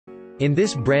In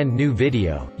this brand new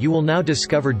video, you will now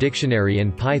discover dictionary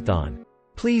in Python.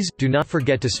 Please, do not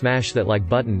forget to smash that like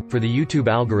button, for the YouTube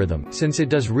algorithm, since it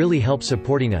does really help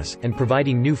supporting us, and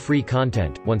providing new free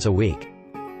content, once a week.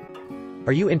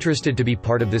 Are you interested to be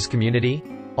part of this community?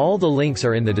 All the links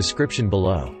are in the description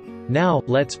below. Now,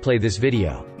 let's play this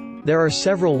video. There are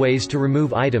several ways to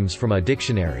remove items from a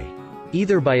dictionary.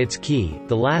 Either by its key,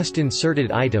 the last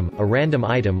inserted item, a random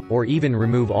item, or even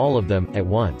remove all of them, at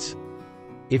once.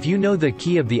 If you know the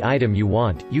key of the item you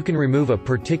want, you can remove a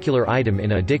particular item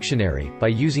in a dictionary, by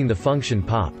using the function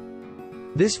pop.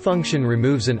 This function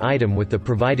removes an item with the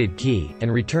provided key, and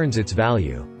returns its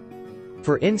value.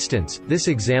 For instance, this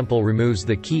example removes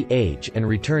the key age and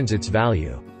returns its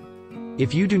value.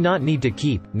 If you do not need to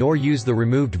keep, nor use the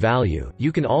removed value,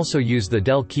 you can also use the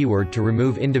del keyword to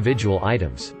remove individual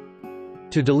items.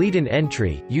 To delete an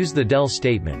entry, use the del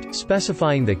statement,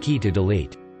 specifying the key to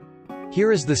delete.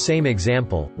 Here is the same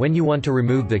example, when you want to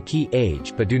remove the key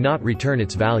age but do not return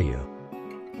its value.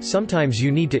 Sometimes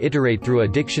you need to iterate through a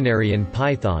dictionary in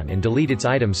Python and delete its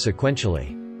items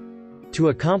sequentially. To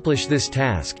accomplish this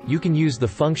task, you can use the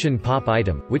function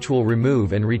pop_item, which will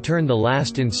remove and return the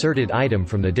last inserted item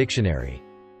from the dictionary.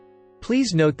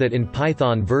 Please note that in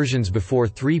Python versions before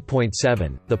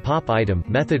 3.7, the pop_item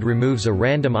method removes a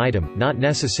random item, not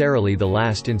necessarily the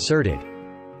last inserted.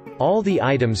 All the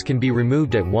items can be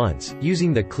removed at once,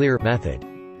 using the clear method.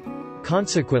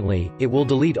 Consequently, it will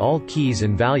delete all keys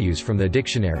and values from the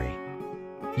dictionary.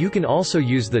 You can also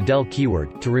use the del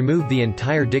keyword to remove the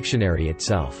entire dictionary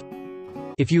itself.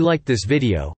 If you liked this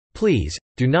video, please,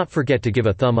 do not forget to give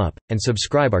a thumb up, and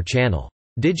subscribe our channel.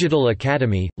 Digital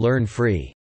Academy, learn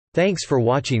free. Thanks for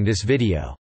watching this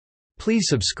video. Please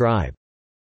subscribe.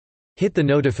 Hit the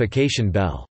notification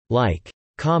bell. Like,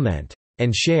 comment,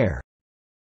 and share.